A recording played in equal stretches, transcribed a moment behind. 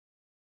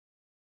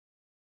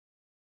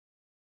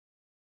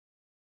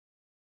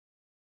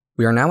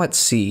We are now at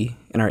C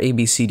in our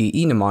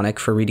ABCDE mnemonic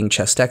for reading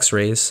chest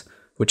x-rays,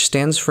 which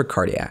stands for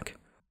cardiac.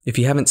 If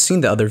you haven't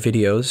seen the other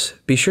videos,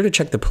 be sure to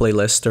check the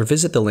playlist or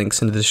visit the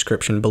links in the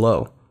description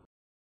below.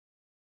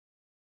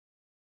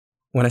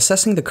 When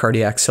assessing the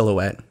cardiac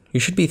silhouette, you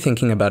should be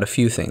thinking about a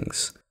few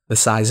things: the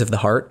size of the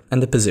heart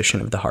and the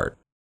position of the heart.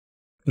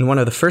 In one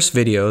of the first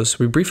videos,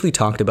 we briefly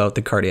talked about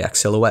the cardiac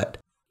silhouette.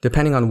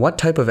 Depending on what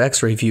type of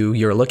x-ray view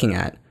you're looking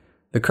at,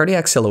 the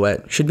cardiac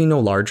silhouette should be no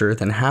larger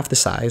than half the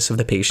size of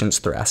the patient's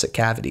thoracic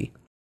cavity.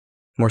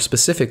 More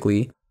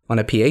specifically, on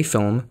a PA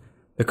film,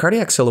 the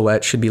cardiac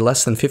silhouette should be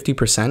less than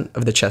 50%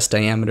 of the chest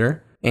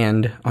diameter,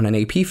 and on an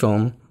AP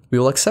film, we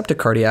will accept a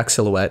cardiac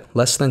silhouette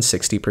less than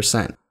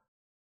 60%.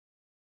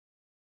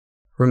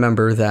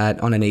 Remember that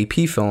on an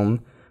AP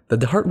film,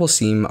 the heart will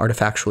seem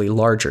artifactually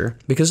larger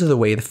because of the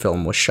way the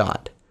film was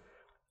shot.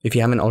 If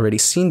you haven't already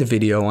seen the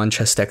video on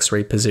chest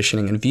x-ray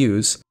positioning and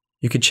views,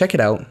 you could check it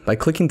out by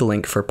clicking the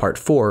link for part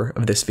 4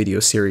 of this video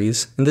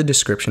series in the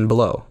description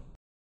below.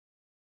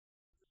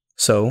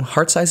 So,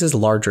 heart sizes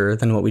larger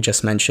than what we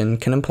just mentioned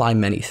can imply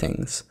many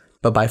things,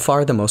 but by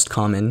far the most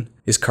common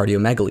is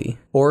cardiomegaly,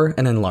 or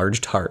an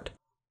enlarged heart.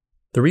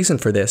 The reason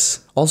for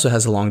this also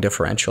has a long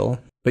differential,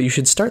 but you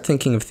should start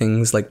thinking of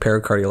things like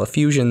pericardial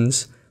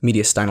effusions,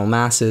 mediastinal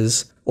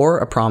masses, or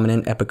a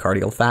prominent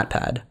epicardial fat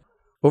pad.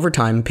 Over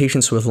time,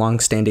 patients with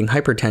long-standing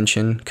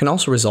hypertension can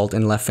also result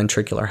in left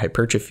ventricular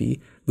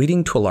hypertrophy,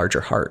 leading to a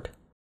larger heart.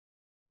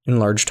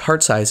 Enlarged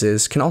heart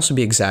sizes can also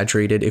be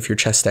exaggerated if your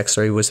chest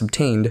x-ray was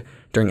obtained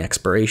during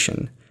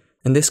expiration.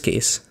 In this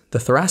case, the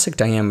thoracic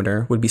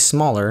diameter would be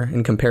smaller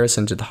in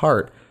comparison to the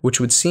heart, which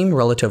would seem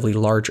relatively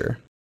larger.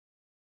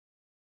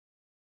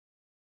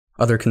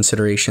 Other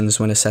considerations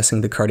when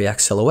assessing the cardiac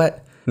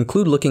silhouette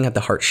include looking at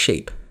the heart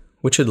shape,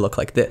 which should look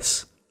like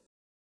this.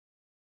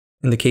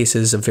 In the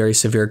cases of very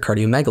severe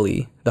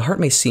cardiomegaly, the heart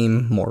may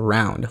seem more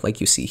round,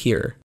 like you see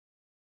here.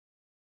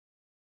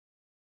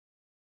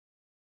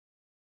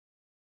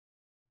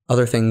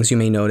 Other things you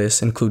may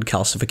notice include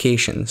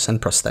calcifications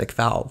and prosthetic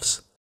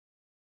valves.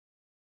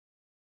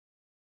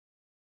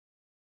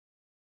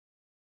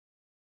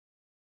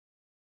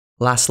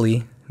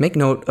 Lastly, make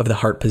note of the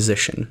heart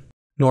position.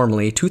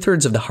 Normally,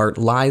 2/3 of the heart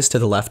lies to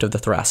the left of the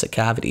thoracic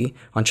cavity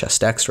on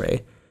chest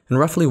x-ray, and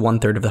roughly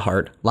 1/3 of the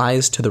heart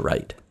lies to the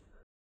right.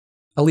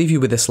 I'll leave you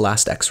with this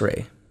last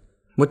x-ray.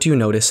 What do you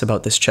notice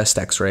about this chest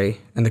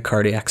x-ray and the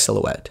cardiac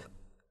silhouette?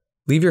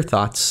 Leave your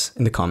thoughts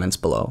in the comments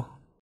below.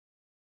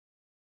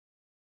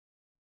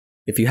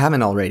 If you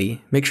haven't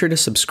already, make sure to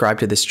subscribe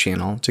to this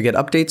channel to get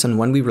updates on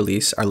when we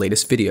release our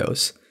latest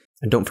videos,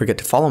 and don't forget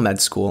to follow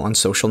Medzcool on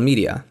social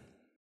media.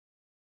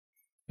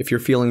 If you're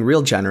feeling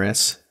real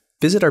generous,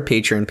 visit our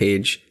Patreon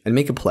page and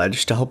make a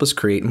pledge to help us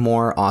create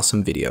more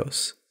awesome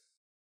videos.